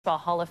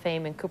Hall of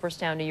Fame in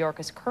Cooperstown, New York,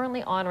 is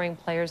currently honoring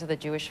players of the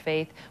Jewish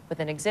faith with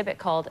an exhibit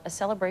called A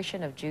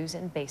Celebration of Jews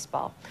in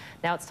Baseball.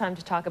 Now it's time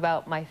to talk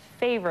about my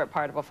favorite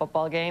part of a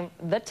football game.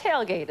 The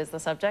tailgate is the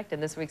subject in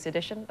this week's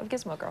edition of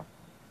Gizmo Girl.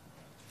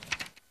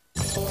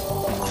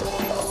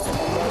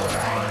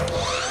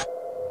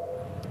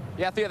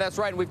 Yeah, Thea, that's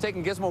right. We've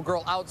taken Gizmo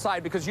Girl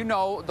outside because, you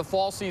know, the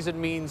fall season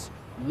means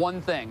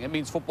one thing. It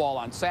means football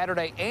on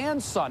Saturday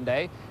and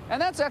Sunday.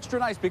 And that's extra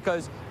nice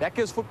because that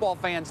gives football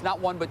fans not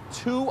one but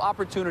two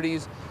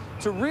opportunities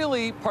to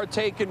really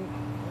partake in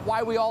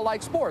why we all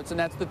like sports, and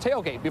that's the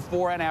tailgate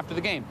before and after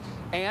the game.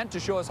 And to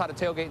show us how to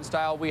tailgate in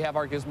style, we have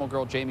our Gizmo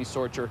Girl, Jamie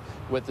Sorcher,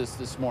 with us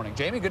this morning.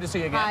 Jamie, good to see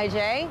you again. Hi,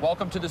 Jay.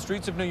 Welcome to the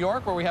streets of New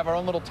York, where we have our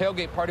own little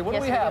tailgate party. What do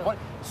we have? What,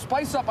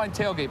 spice up my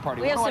tailgate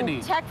party. We have some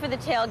need? tech for the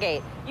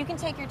tailgate. You can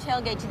take your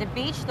tailgate to the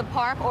beach, the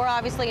park, or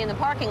obviously in the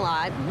parking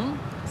lot.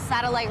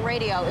 Satellite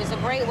radio is a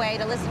great way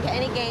to listen to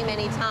any game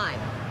anytime.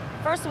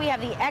 First, we have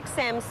the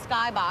XM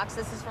Skybox.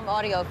 This is from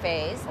Audio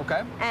Phase.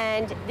 Okay.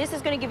 And this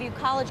is going to give you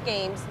college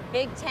games,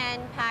 Big Ten,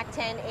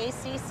 Pac-10,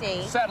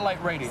 ACC.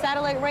 Satellite radio.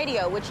 Satellite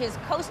radio, which is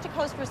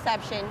coast-to-coast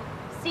reception,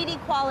 CD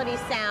quality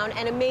sound,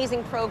 and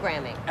amazing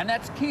programming. And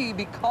that's key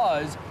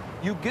because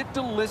you get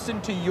to listen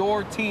to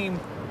your team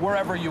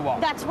wherever you are.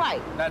 That's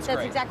right. That's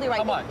great. Exactly right.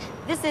 How much?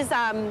 This is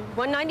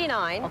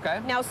 $1.99.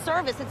 Okay. Now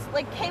service, it's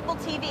like cable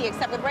TV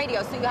except with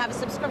radio, so you have a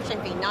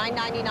subscription fee,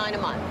 $9.99 a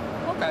month.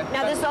 Okay.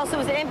 Now this also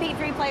is an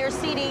MP3 player,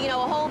 CD, you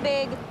know, a whole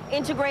big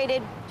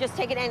integrated, just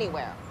take it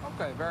anywhere.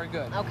 Okay, very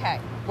good. Okay.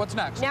 What's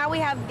next? Now we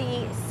have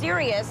the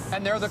Sirius.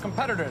 And they're the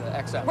competitor to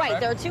XM, Right,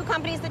 correct? there are two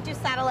companies that do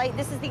satellite.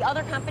 This is the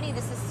other company.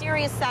 This is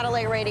Sirius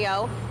Satellite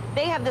Radio.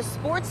 They have the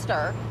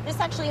Sportster. This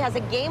actually has a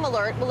game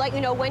alert. Will let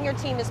you know when your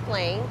team is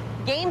playing.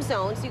 Game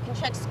zone, so you can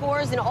check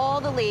scores in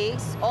all the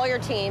leagues, all your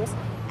teams.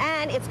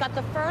 And it's got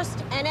the first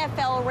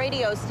NFL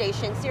radio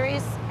station,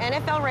 Sirius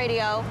NFL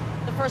Radio,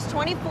 the first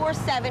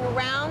 24/7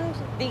 round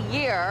the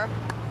year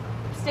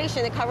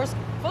station that covers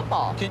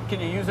football. Can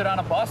you use it on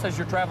a bus as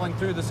you're traveling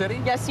through the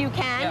city? Yes, you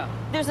can. Yeah.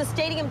 There's a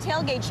stadium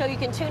tailgate show you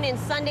can tune in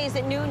Sundays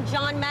at noon.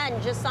 John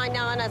Madden just signed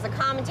on as a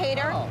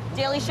commentator. Oh.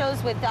 Daily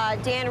shows with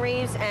Dan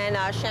Reeves and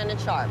Shannon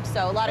Sharp.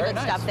 So a lot of Very good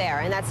nice. stuff there,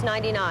 and that's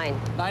 $99.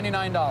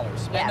 $99.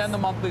 Yes. And then the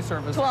monthly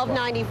service.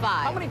 $12.95.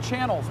 How many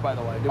channels, by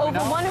the way? Do we Over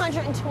know?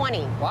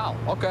 120. Wow,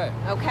 okay.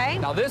 Okay.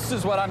 Now this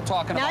is what I'm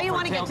talking about. Now you for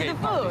want to get to the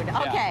tailgate party. food.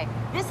 Yeah. Okay.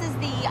 This is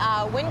the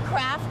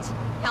Windcraft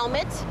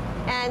helmet,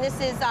 and this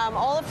is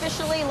all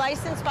officially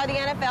licensed by the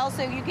NFL,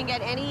 so you can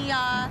get any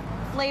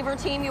flavor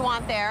team you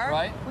want there.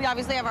 Right. We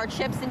obviously have our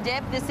chips and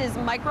dip. This is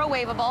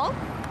microwavable.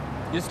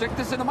 You stick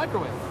this in the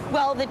microwave.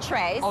 Well, the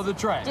trays. Oh, the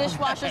tray.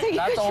 Dishwasher. Okay. You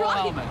That's could the whole try.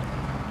 element.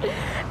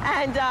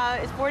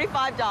 And it's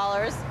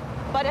 $45.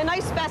 But a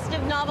nice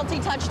festive novelty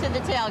touch to the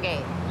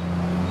tailgate.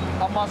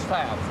 A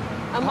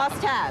must-have. A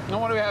must-have. Now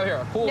what do we have here?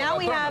 A cool, Now a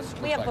we thermos,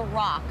 have looks like. the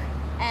Rock.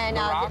 And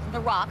The Rock? the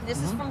Rock.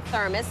 This is from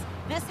Thermos.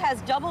 This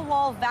has double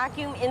wall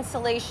vacuum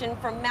insulation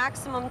for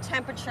maximum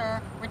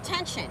temperature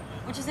retention,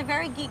 which is a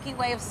very geeky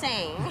way of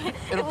saying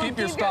It'll will keep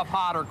your stuff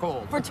hot or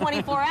cold. for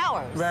 24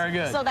 hours. Very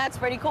good. So that's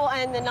pretty cool.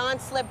 And the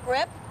non-slip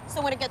grip.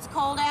 So when it gets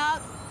cold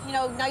out, you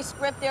know, nice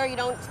grip there. You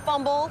don't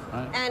fumble.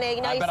 Right. And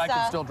a nice. I bet I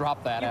can still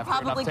drop that You after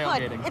probably enough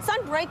could. tailgating. It's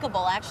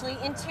unbreakable, actually.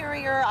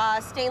 Interior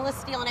stainless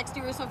steel and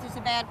exterior, so if there's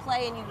a bad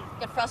play and you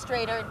get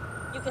frustrated,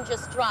 you can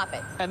just drop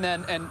it. And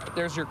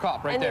there's your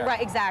cup right there.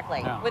 Right,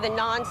 exactly. Yeah. With a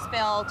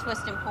non-spill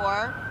twist and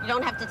pour. You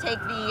don't have to take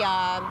the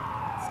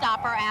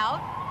stopper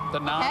out. The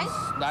non. Okay?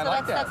 I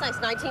like that.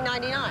 That's nice.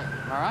 $19.99.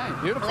 All right,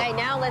 beautiful. Okay,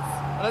 now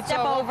let's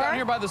step walk over. down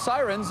here by the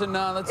sirens and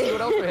let's see what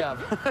else we have.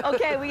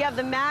 Okay, we have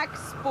the Mac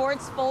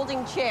Sports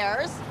folding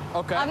chairs.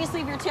 Okay.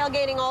 Obviously, if you're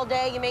tailgating all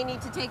day, you may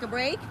need to take a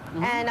break.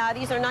 And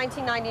these are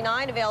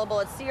 $19.99, available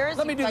at Sears.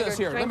 Let me do You've got this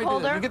your here. Let drink me do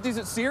this. holder. You get these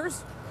at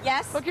Sears?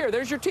 Yes. Look here,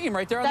 there's your team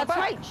right there on That's the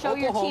back. right. Show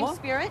your team Oklahoma.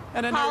 spirit.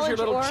 And then there's your college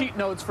little or- cheat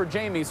notes for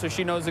Jamie, so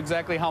she knows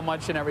exactly how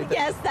much and everything.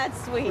 Yes,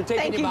 that's sweet. We're taking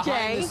Thank you you,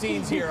 behind Jay. the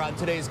scenes here on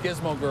today's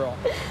Gizmo Girl.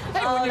 Hey,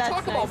 Oh, when you that's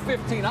talk about nice.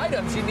 15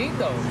 items, you need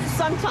those.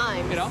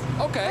 Sometimes. You know?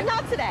 Okay. But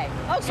not today.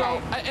 Okay. So,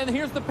 and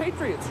here's the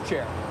Patriots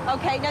chair.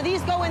 Okay, now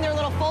these go in their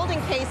little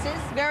folding cases.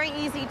 Very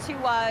easy to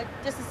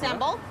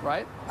disassemble.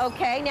 Right?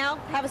 Okay, now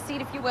have a seat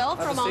if you will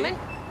for Have a a seat. moment.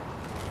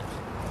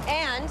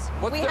 And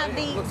What's we the- have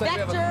the looks like we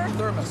have a Vector.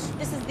 thermos.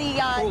 This is the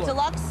Cooler.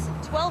 deluxe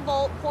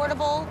 12-volt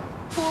portable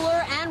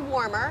cooler and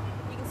warmer.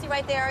 You can see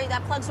right there,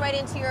 that plugs right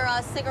into your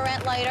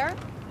cigarette lighter.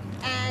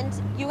 And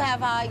you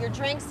have your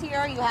drinks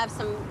here. You have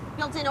some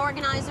built-in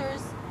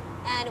organizers,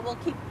 and it will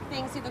keep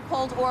things either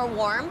cold or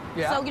warm.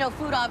 Yeah. So, you know,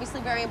 food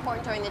obviously very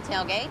important during the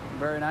tailgate.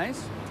 Very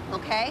nice.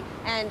 Okay,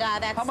 and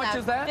that's How much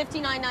is that?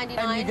 $59.99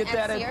 And you get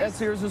that at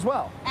Sears as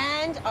well.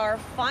 And our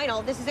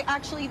final, this is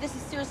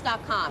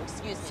Sears.com,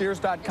 excuse me.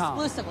 Sears.com.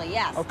 Exclusively,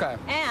 yes. Okay.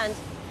 And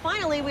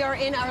finally, we are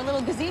in our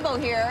little gazebo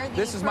here. The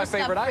This is my first up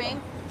favorite frame.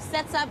 item.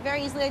 Sets up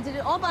very easily. I did it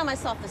all by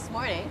myself this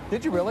morning.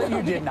 Did you really?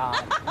 You did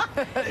not.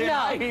 In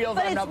high heels,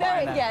 but I'm it's not very,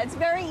 buying that. yeah, it's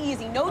very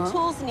easy. No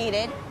tools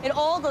needed. It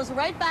all goes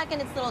right back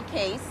in its little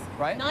case.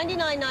 Right.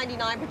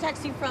 $99.99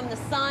 protects you from the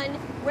sun,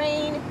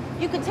 rain.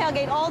 You can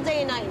tailgate all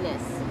day and night in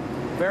this.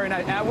 Very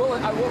nice. And I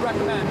will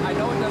recommend, I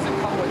know it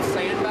doesn't come with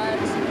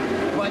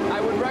sandbags, but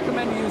I would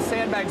recommend you use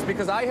sandbags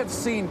because I have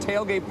seen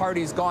tailgate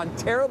parties gone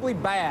terribly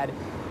bad.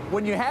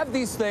 When you have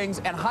these things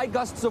and high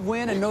gusts of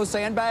wind and no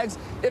sandbags,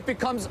 it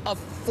becomes a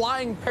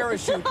flying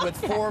parachute with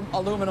 4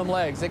 aluminum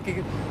legs. It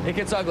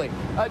gets ugly.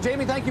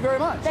 Jamie, thank you very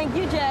much. Thank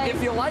you, Jay.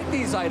 If you like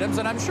these items,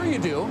 and I'm sure you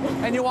do,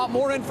 and you want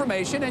more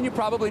information, and you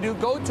probably do,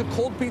 go to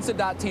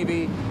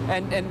coldpizza.tv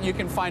and you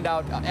can find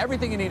out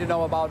everything you need to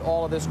know about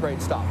all of this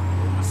great stuff.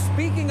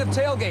 Speaking of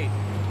tailgate,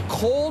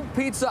 Cold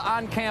Pizza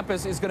on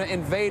campus is going to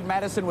invade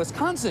Madison,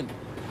 Wisconsin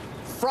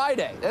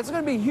Friday. That's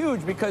going to be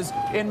huge because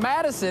in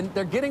Madison,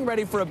 they're getting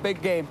ready for a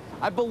big game.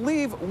 I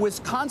believe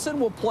Wisconsin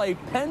will play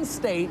Penn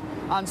State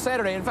on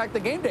Saturday. In fact, the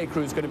game day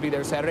crew is going to be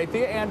there Saturday.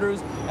 Thea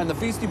Andrews and the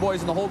Feasty Boys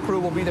and the whole crew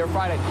will be there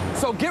Friday.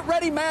 So get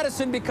ready,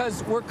 Madison,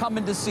 because we're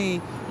coming to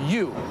see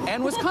you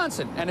and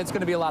Wisconsin, and it's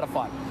going to be a lot of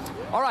fun.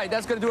 All right,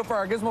 that's going to do it for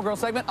our Gizmo Girl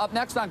segment. Up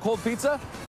next on Cold Pizza.